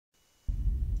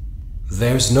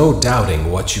There's no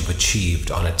doubting what you've achieved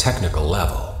on a technical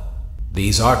level.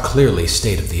 These are clearly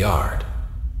state-of-the-art.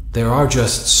 There are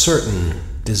just certain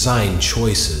design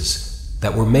choices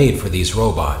that were made for these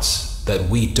robots that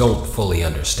we don't fully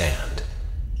understand.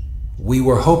 We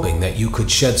were hoping that you could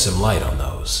shed some light on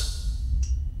those.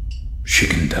 She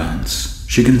can dance.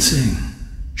 She can sing.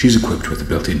 She's equipped with a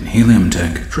built-in helium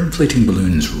tank for inflating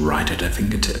balloons right at her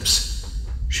fingertips.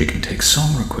 She can take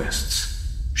song requests.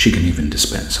 She can even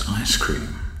dispense ice cream.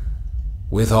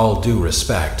 With all due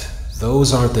respect,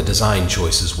 those aren't the design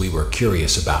choices we were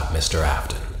curious about, Mr.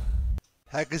 Afton.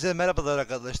 Herkese merhabalar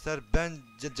arkadaşlar. Ben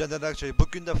Caner Akçay.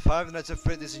 Bugün de Five Nights at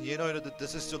Freddy's'in yeni oynadığı The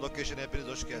Sister Location'a hepiniz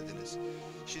hoş geldiniz.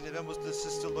 Şimdi ben bu The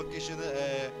Sister Location'ı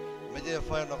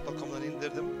mediafire.com'dan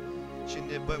indirdim.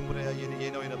 Şimdi ben buraya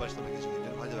yeni oyuna başlamak için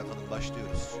gidiyorum. Hadi bakalım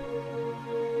başlıyoruz.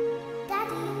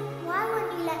 Daddy, why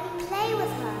won't you let me play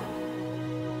with her?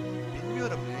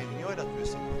 Bilmiyorum niye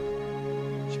oynatmıyorsun?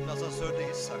 Şimdi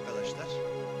asansördeyiz arkadaşlar.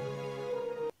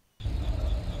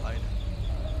 Aynen.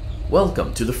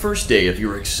 Welcome to the first day of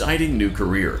your exciting new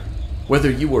career.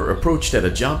 Whether you were approached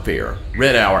at a job fair,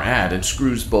 read our ad and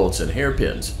screws, bolts, and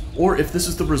hairpins, or if this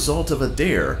is the result of a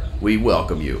dare, we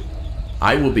welcome you.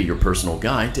 I will be your personal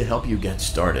guide to help you get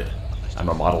started. I'm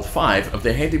a Model 5 of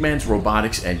the Handyman's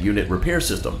Robotics and Unit Repair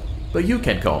System, but you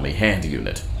can call me Hand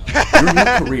Unit. Your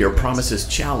new career promises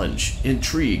challenge,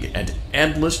 intrigue, and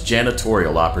endless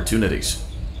janitorial opportunities.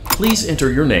 Please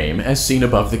enter your name as seen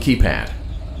above the keypad.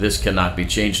 This cannot be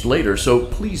changed later, so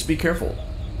please be careful.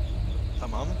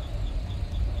 Tamam.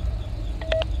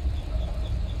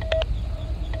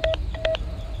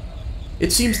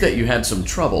 It seems that you had some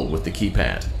trouble with the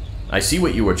keypad. I see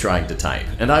what you were trying to type,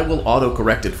 and I will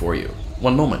auto-correct it for you.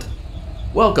 One moment.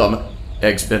 Welcome,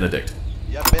 Eggs Benedict.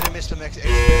 Ya benim ismim Eski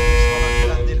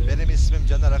Kanalda falan değil. Benim ismim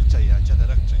Caner Akçay ya. Caner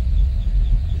Akçay.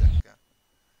 Bir dakika.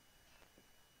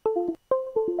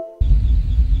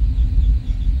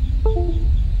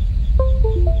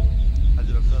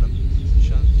 Hadi bakalım.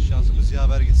 Şansımız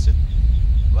yaver gitsin.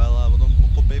 Vallahi bunun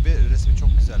bu baby resmi çok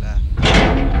güzel ha.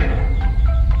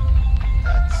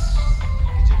 Evet.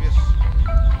 Gece bir.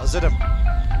 Hazırım.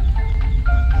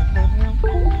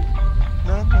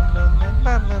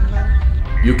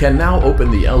 You can now open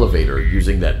the elevator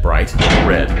using that bright,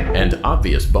 red, and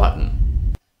obvious button.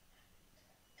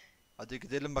 Hadi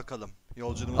gidelim bakalım.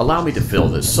 Yolculuğumuz. Allow me to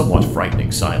fill this somewhat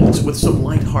frightening silence with some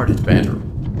light-hearted banter.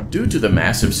 Due to the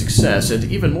massive success, and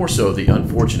even more so the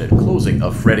unfortunate closing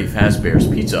of Freddy Fazbear's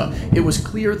Pizza, it was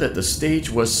clear that the stage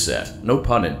was set, no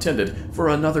pun intended, for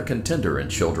another contender in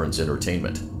children's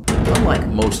entertainment. Unlike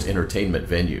most entertainment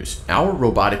venues, our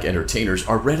robotic entertainers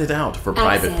are rented out for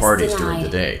private parties during the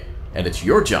day. And it's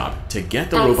your job to get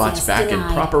the robots back in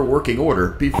proper working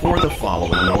order before the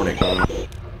following morning.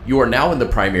 You are now in the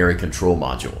primary control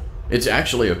module. It's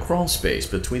actually a crawl space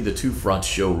between the two front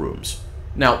showrooms.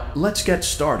 Now, let's get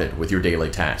started with your daily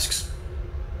tasks.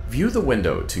 View the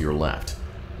window to your left.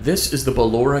 This is the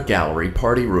Ballora Gallery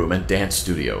party room and dance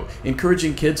studio,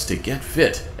 encouraging kids to get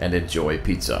fit and enjoy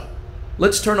pizza.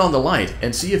 Let's turn on the light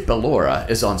and see if Ballora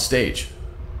is on stage.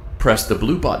 Press the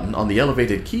blue button on the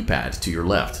elevated keypad to your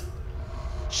left.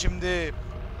 Şimdi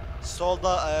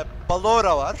solda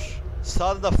Ballora var.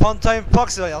 Sağda Funtime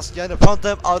Foxy var. Yani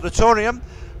Funtime Auditorium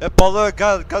ve Ballora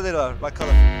Gallery var.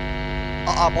 Bakalım.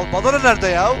 Ballora nerede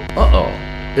ya? Uh-oh.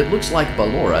 It looks like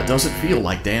Ballora doesn't feel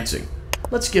like dancing.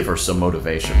 Let's give her some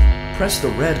motivation. Press the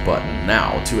red button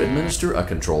now to administer a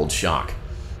controlled shock.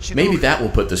 Maybe that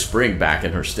will put the spring back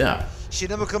in her step.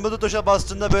 Şimdi bu kırmızı tuşa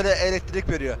bastığında böyle elektrik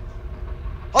veriyor.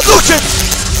 Hadouken!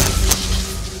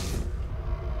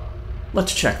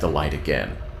 Let's check the light again.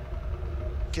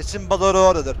 Kesin Ballora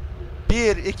oradadır.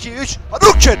 1, 2, 3,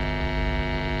 Hadouken!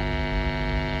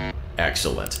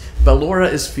 Excellent. Ballora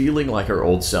is feeling like her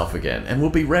old self again and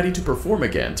will be ready to perform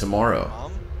again tomorrow.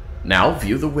 Now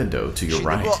view the window to your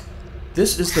right.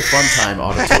 This is the Funtime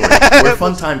Auditorium, where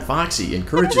Funtime Foxy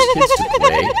encourages kids to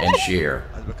play and share.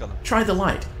 Try the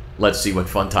light. Let's see what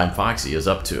Funtime Foxy is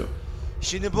up to.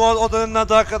 Şimdi bu odanın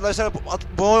adı arkadaşlar,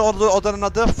 bu odanın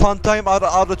adı Funtime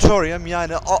Auditorium,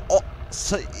 yani o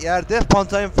yerde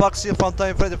Funtime Foxy,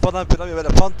 Funtime Freddy falan filan böyle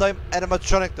Funtime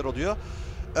animatronic'ler oluyor.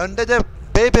 Önde de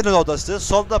Baby'nin odası,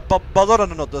 solda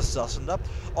Ballora'nın odası aslında.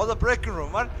 Orada breaking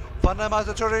room var. Funtime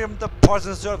Auditorium'da parts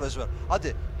and service var.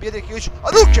 Hadi 1, 2, 3,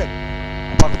 Hadouken!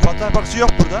 Bak Funtime Foxy yok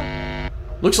burada.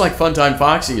 Looks like Funtime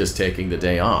Foxy is taking the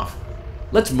day off.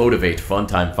 Let's motivate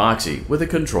Funtime Foxy with a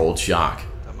controlled shock.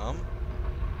 Tamam.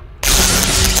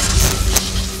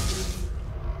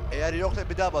 Eğer yoksa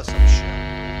bir daha basalım.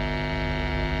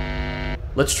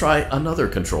 Let's try another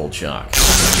controlled shock.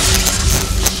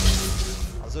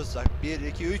 Hazır Hazırsak 1,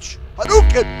 2, 3.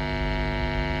 Hadouken!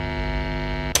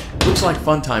 Looks like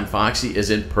Funtime Foxy is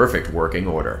in perfect working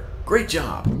order. Great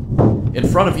job. In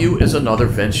front of you is another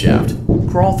vent shaft.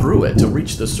 Crawl through it to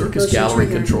reach the Circus Gallery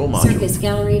control module. Circus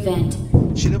Gallery vent.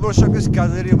 Şimdi bu Circus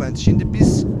Gallery vent. Şimdi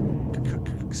biz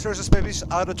Circus Baby's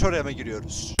Auditorium'a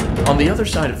giriyoruz. On the other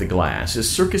side of the glass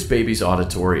is Circus Baby's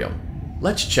auditorium.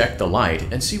 Let's check the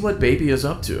light and see what Baby is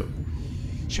up to.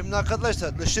 Şimdi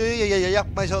arkadaşlar ışığı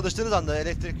yapmaya çalıştığınız anda,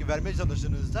 elektrik vermeye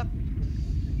çalıştığınızda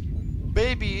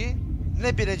Baby'yi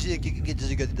ne birinci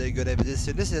gecede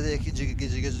görebilirsiniz ya da ikinci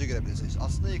gecede görebilirsiniz.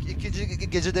 Aslında ikinci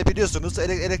gecede biliyorsunuz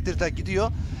elektrikler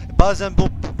gidiyor. Bazen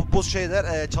bu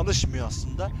şeyler çalışmıyor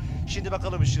aslında. Şimdi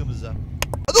bakalım ışığımıza.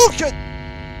 Hadouken!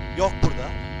 Yok burada.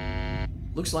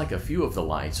 Looks like a few of the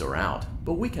lights are out,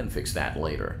 but we can fix that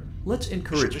later. Let's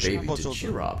encourage Baby to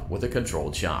cheer up with a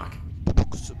controlled shock.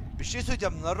 Bir şey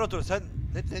söyleyeceğim narratör, sen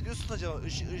ne diyorsun acaba?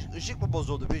 Işık mı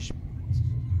bozuldu?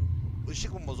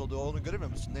 Işık mı bozuldu? Onu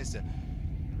göremiyor musun? Neyse.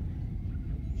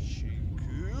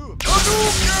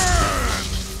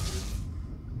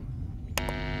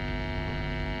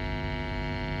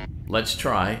 Let's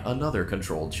try another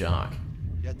controlled shock.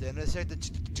 Ya denesek de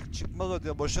çıkmaz o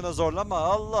diyor. Boşuna zorlama.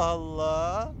 Allah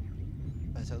Allah.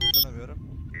 Ben seni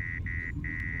tutunamıyorum.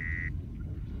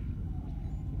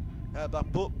 Ya bak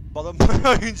bu balon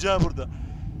oyuncağı burada.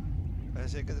 Ben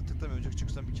seni tıklamıyorum. Önceki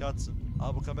çıksam bir kağıtsın.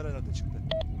 Aa bu kamera nerede çıktı?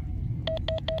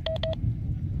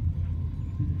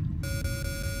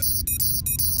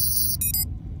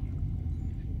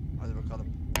 Hadi bakalım.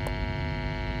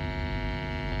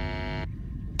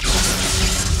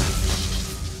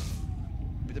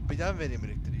 Bir daha mı vereyim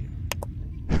elektriği?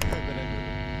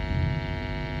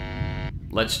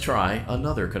 Let's try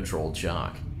another controlled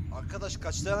shock. Arkadaş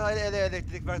kaç tane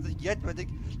elektrik verdik yetmedik.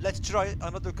 Let's try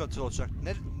another control olacak.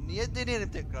 Niye deneyelim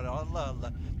tekrar? Allah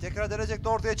Allah. Tekrar deneyecek de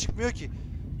ortaya çıkmıyor ki.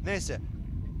 Neyse.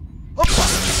 Hoppa!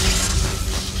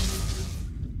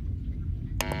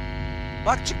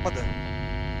 Bak çıkmadı.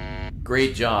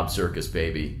 Great job, Circus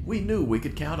Baby. We knew we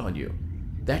could count on you.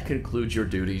 That concludes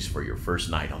your duties for your first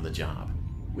night on the job.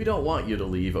 We don't want you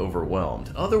to leave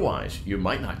overwhelmed, otherwise you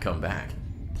might not come back.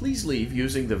 Please leave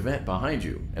using the vent behind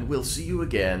you, and we'll see you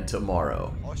again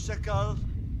tomorrow. Hoşça kal.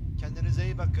 Kendinize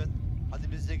iyi bakın.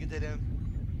 Hadi biz de gidelim.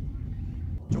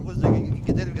 Çok hızlı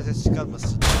gidelim ki ses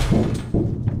çıkarmasın.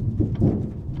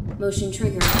 Motion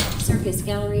trigger. Circus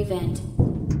Gallery vent.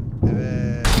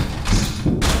 Evet.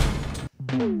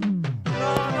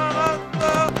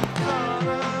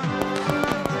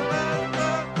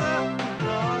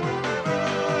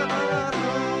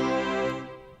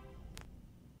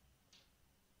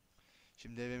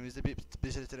 Şimdi evimizde bir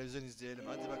televizyon izleyelim.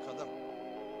 Hadi bakalım.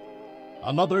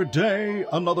 Another day,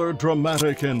 another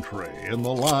dramatic entry in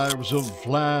the lives of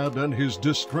Vlad and his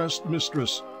distressed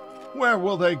mistress. Where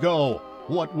will they go?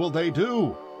 What will they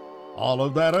do? All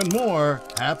of that and more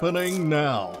happening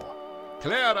now.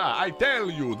 Clara, I tell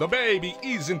you, the baby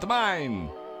isn't mine.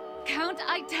 Count,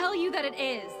 I tell you that it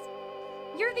is.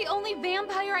 You're the only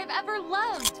vampire I've ever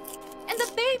loved. And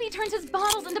the baby turns his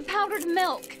bottles into powdered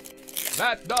milk.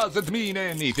 That doesn't mean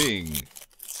anything.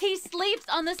 He sleeps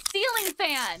on the ceiling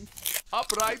fan.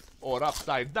 Upright or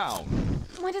upside down.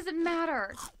 What does it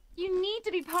matter? You need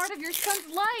to be part of your son's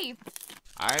life.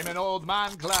 I'm an old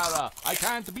man, Clara. I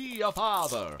can't be a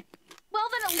father. Well,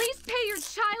 then at least pay your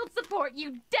child support,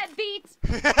 you deadbeat!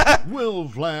 Will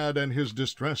Vlad and his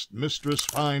distressed mistress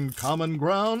find common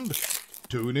ground?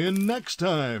 Tune in next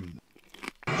time.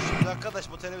 Şimdi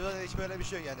arkadaş bu televizyonda hiç böyle bir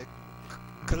şey yok yani.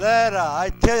 Clara, I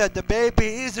tell you the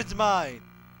baby isn't mine.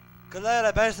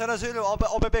 Clara ben sana söylüyorum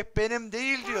o bebek benim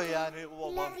değil diyor yani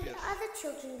o Let vampir. the other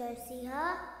children go see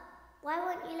her. Why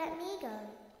won't you let me go?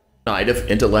 Night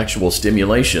of intellectual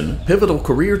stimulation, pivotal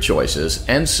career choices,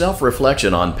 and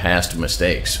self-reflection on past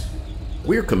mistakes.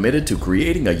 We're committed to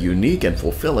creating a unique and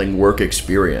fulfilling work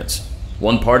experience.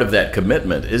 One part of that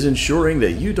commitment is ensuring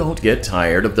that you don't get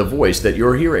tired of the voice that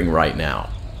you're hearing right now.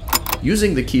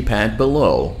 Using the keypad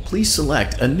below, please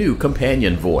select a new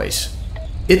companion voice.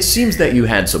 It seems that you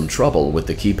had some trouble with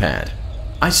the keypad.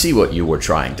 I see what you were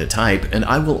trying to type, and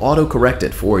I will auto-correct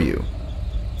it for you.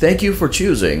 Thank you for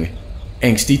choosing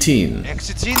Angsty Teen.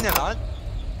 Angsty Teen ne lan?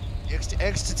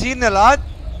 Angsty Teen ne lan?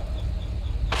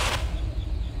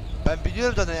 Ben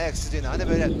biliyorum zaten Angsty Teen'i hani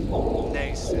böyle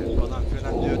neyse falan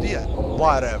filan diyordu ya.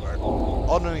 Whatever.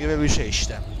 Onun gibi bir şey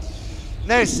işte.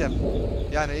 Neyse.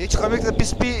 Yani hiç komik de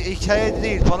pis bir hikaye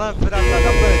değil falan filan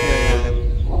laflar ediyor yani.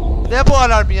 Ne bu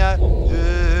alarm ya?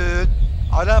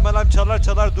 Alarm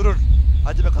çalar durur.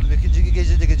 Hadi bakalım ikinci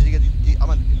gecede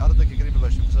aman aradaki gribi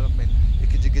başlıyor, kusura bakmayın.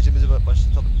 İkinci gecemizi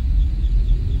başlatalım.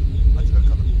 Hadi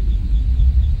bakalım.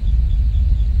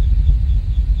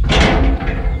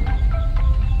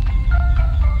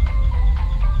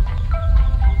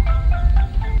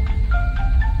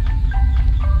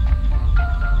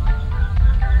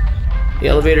 The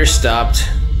elevator stopped.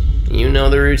 You know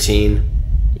the routine.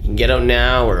 You can get out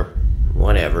now or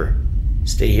whatever.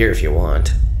 Stay here if you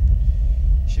want.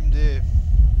 Şimdi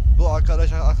bu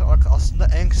arkadaşlar aslında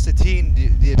Angstetin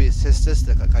diye bir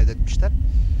sesle kaydetmişler.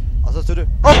 Asansörü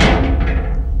hop!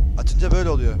 Açınca böyle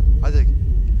oluyor. Hadi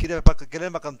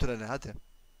gelelim bakalım trene hadi.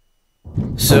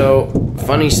 So,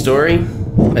 funny story.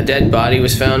 A dead body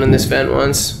was found in this vent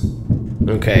once.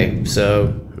 Okay,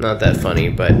 so not that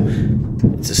funny, but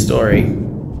it's a story.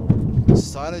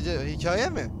 Sadece hikaye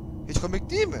mi? Hiç komik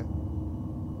değil mi?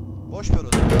 Boş ver o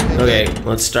zaman. Okay,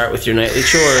 let's start with your nightly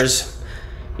chores.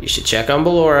 You should check on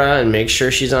Ballora and make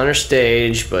sure she's on her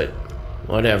stage, but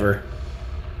whatever.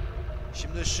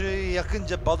 Şimdi şu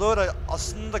yakınca Ballora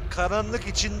aslında karanlık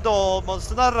içinde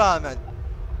olmasına rağmen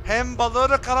hem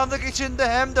Ballora karanlık içinde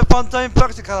hem de Funtime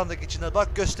Foxy karanlık içinde.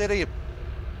 Bak göstereyim.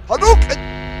 Haduk!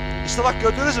 İşte bak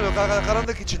gördünüz mü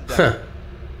karanlık içinde.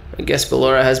 I guess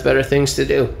Ballora has better things to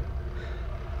do.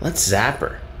 Let's zap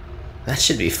her. That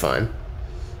should be fun.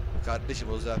 Kardeşim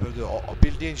o zaten diyor. O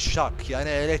bildiğin şak yani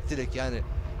elektrik yani.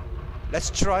 Let's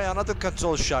try another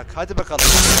control shock. Hadi bakalım.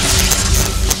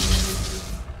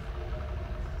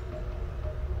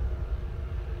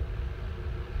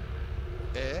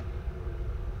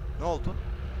 Ne oldu?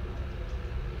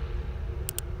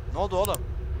 Ne oldu oğlum?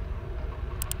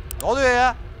 Ne oluyor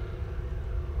ya?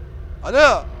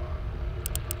 Alo?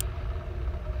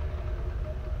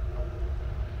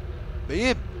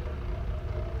 Beyim.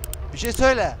 Bir şey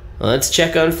söyle. Let's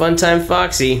check on Funtime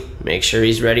Foxy. Make sure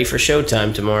he's ready for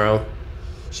showtime tomorrow.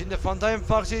 Şimdi Funtime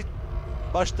Foxy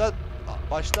başta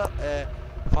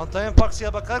Funtime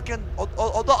Foxy'ye bakarken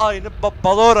o da aynı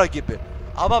Ballora gibi.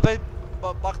 Ama ben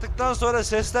baktıktan sonra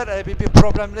sesler bir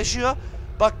problemleşiyor.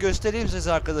 Bak göstereyim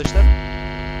size arkadaşlar.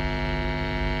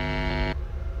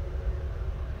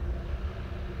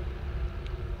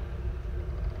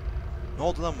 Ne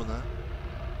oldu lan buna?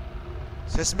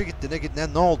 Ses mi gitti?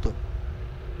 Ne oldu?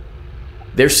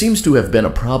 There seems to have been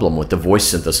a problem with the voice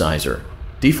synthesizer.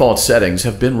 Default settings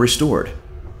have been restored.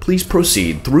 Please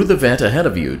proceed through the vent ahead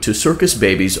of you to Circus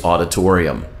Baby's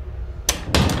auditorium.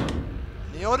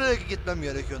 Niye oraya gitmem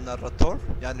gerekiyor narratör?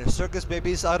 Yani Circus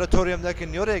Baby's auditorium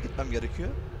derken niye oraya gitmem gerekiyor?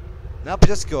 Ne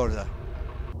yapacağız ki orada?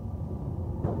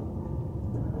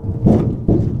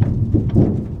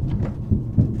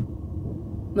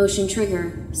 Motion trigger,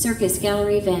 Circus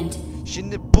Gallery vent.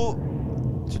 Şimdi bu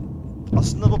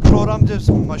aslında bu program diyor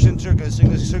Motion Trigger,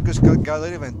 Circus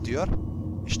Gallery vent diyor.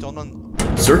 İşte onun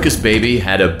Circus Baby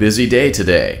had a busy day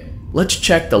today. Let's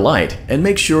check the light and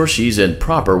make sure she's in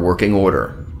proper working order.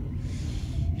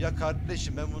 Ya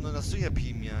kardeşim ben bunu nasıl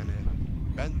yapayım yani?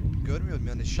 Ben görmüyorum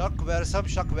yani şak versem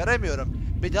şak veremiyorum.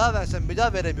 Bir daha versem bir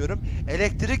daha veremiyorum.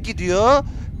 Elektrik gidiyor.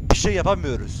 Bir şey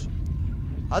yapamıyoruz.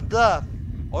 Hatta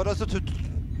orası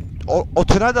o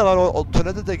tünel de var. O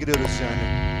tünelde de giriyoruz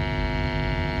yani.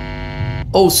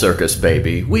 Oh Circus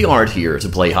Baby, we aren't here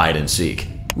to play hide and seek.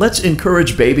 Let's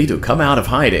encourage Baby to come out of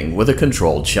hiding with a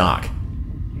controlled shock.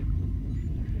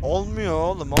 Olmuyor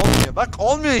oğlum olmuyor. Bak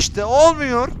olmuyor işte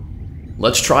olmuyor.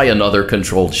 Let's try another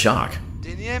controlled shock.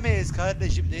 Deneyemeyiz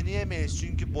kardeşim deneyemeyiz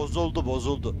çünkü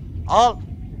bozuldu.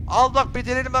 Al bak bir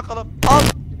deneyelim bakalım. Al.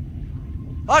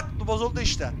 Bak bu bozuldu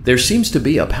işte. There seems to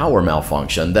be a power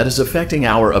malfunction that is affecting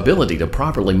our ability to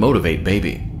properly motivate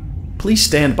Baby. Please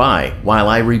stand by while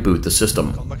I reboot the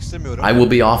system. I will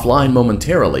be offline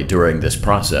momentarily during this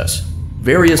process.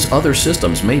 Various other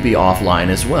systems may be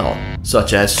offline as well,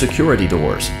 such as security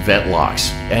doors, vent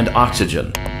locks, and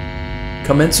oxygen.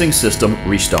 Commencing system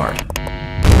restart.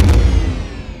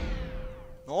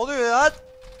 Ne oluyor ya?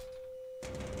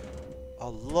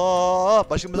 Allah!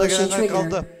 Başımıza gelenler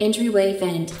kaldı. Entryway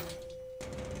vent.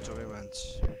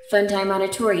 Funtime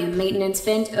Auditorium maintenance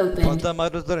vent opened. Funtime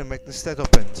Auditorium maintenance vent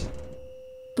opened.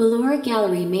 Ballora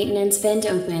Gallery maintenance vent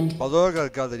opened. Ballora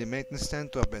Gallery maintenance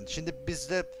vent opened. Şimdi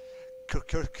bizde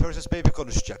Curses Baby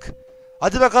konuşacak.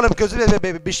 Hadi bakalım Curses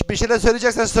Baby bir şeyler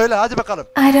söyleyeceksen söyle hadi bakalım.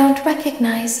 I don't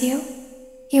recognize you.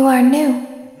 You are new.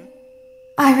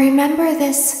 I remember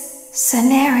this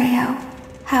scenario,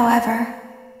 however.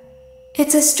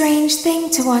 It's a strange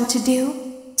thing to want to do,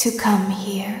 to come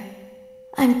here.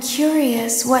 I'm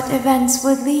curious what events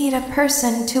would lead a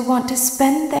person to want to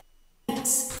spend their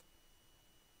days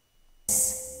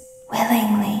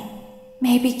willingly.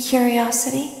 Maybe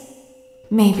curiosity,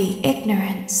 maybe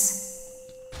ignorance.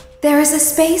 There is a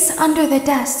space under the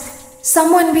desk.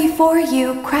 Someone before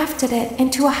you crafted it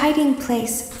into a hiding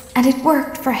place, and it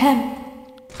worked for him.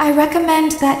 I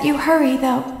recommend that you hurry,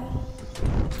 though.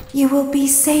 You will be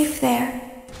safe there.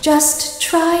 Just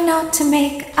try not to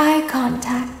make eye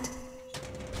contact.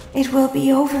 It will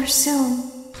be over soon.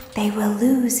 they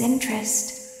will lose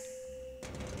interest.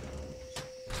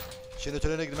 Şimdi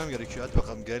törene girmem gerekiyor. Hadi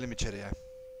bakalım gelelim içeriye.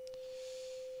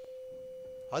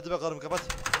 Hadi bakalım kapat.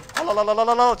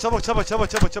 Al çabuk.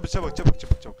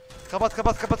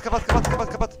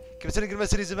 Kapat. Kimsenin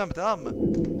girmesine izin verme, tamam mı?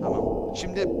 Tamam.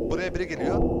 Şimdi buraya biri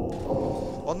geliyor.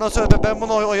 Ondan sonra ben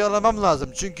bunu oyalamam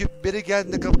lazım. Çünkü biri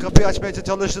geldiğinde kapıyı açmaya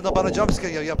çalıştığında bana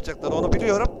jumpscare yapacaklar, onu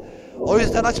biliyorum. O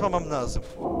yüzden açmamam lazım.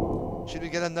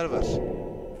 Şimdi gelenler var.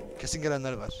 Kesin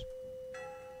gelenler var.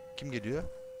 Kim geliyor?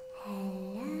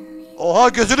 Oha,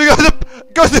 gözünü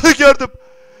gördüm.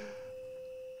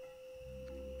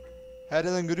 Her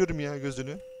yerden görüyorum ya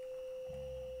gözünü.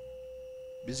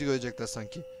 Bizi görecekler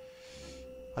sanki.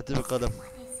 Hadi bakalım.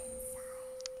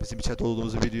 Bizim içeride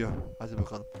olduğumuzu biliyor. Hadi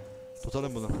bakalım.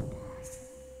 Tutalım bunu.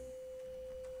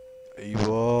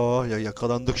 Eyvah ya,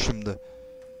 yakalandık şimdi.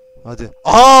 Hadi.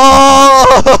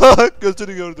 Aa!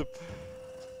 Gözünü gördüm.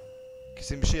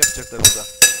 Kesin bir şey yapacaklar burada.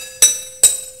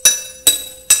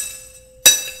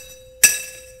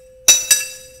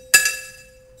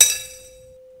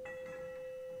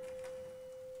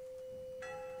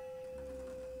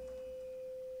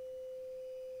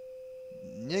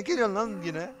 Niye geliyorsun lan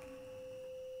yine?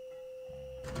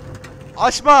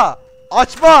 Açma!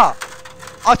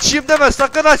 Açayım deme,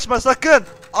 sakın açma, sakın!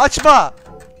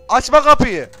 Açma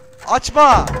kapıyı!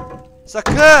 Açma!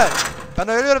 Sakın! Ben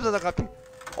ölüyorum zaten kapıyı.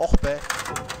 Oh be!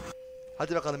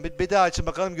 Hadi bakalım, bir daha açın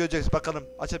bakalım, göreceğiz bakalım.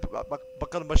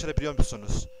 Bakalım başarabiliyor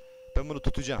musunuz? Ben bunu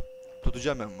tutacağım.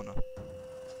 Tutacağım ben bunu.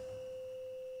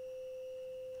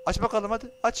 Aç bakalım,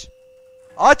 hadi aç!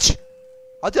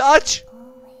 Hadi aç!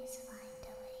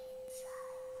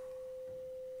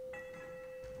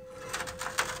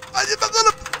 Hadi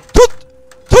bakalım.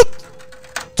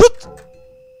 Tut.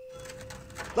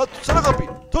 Lan tutsana kapıyı.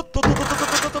 Tut.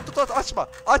 Açma.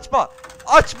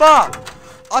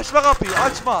 Açma kapıyı,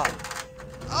 açma.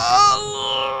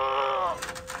 Allah.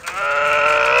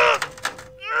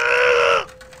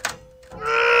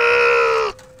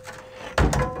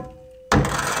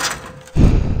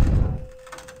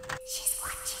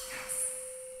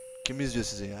 Kim izliyor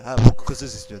sizi ya? Ha, bu kızı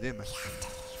izliyor değil mi?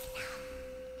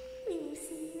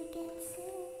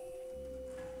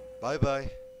 Bye bye.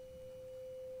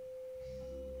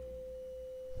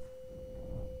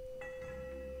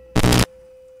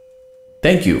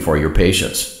 Thank you for your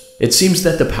patience. It seems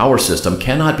that the power system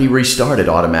cannot be restarted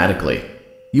automatically.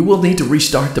 You will need to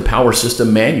restart the power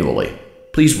system manually.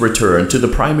 Please return to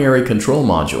the primary control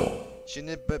module.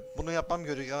 Şimdi bunu yapmam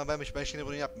gerekiyor ama ben şimdi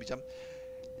bunu yapmayacağım.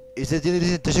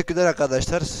 İzlediğiniz için teşekkürler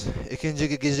arkadaşlar.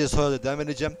 İkinci gece sonra da devam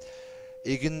edeceğim.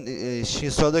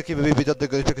 Şimdi sonraki bir videoda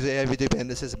görüşmek üzere. Eğer videoyu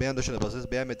beğendiyseniz beğen tuşuna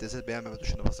basınız. Beğenmediyseniz beğenmeme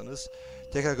tuşuna basınız.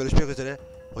 Tekrar görüşmek üzere.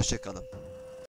 Hoşçakalın.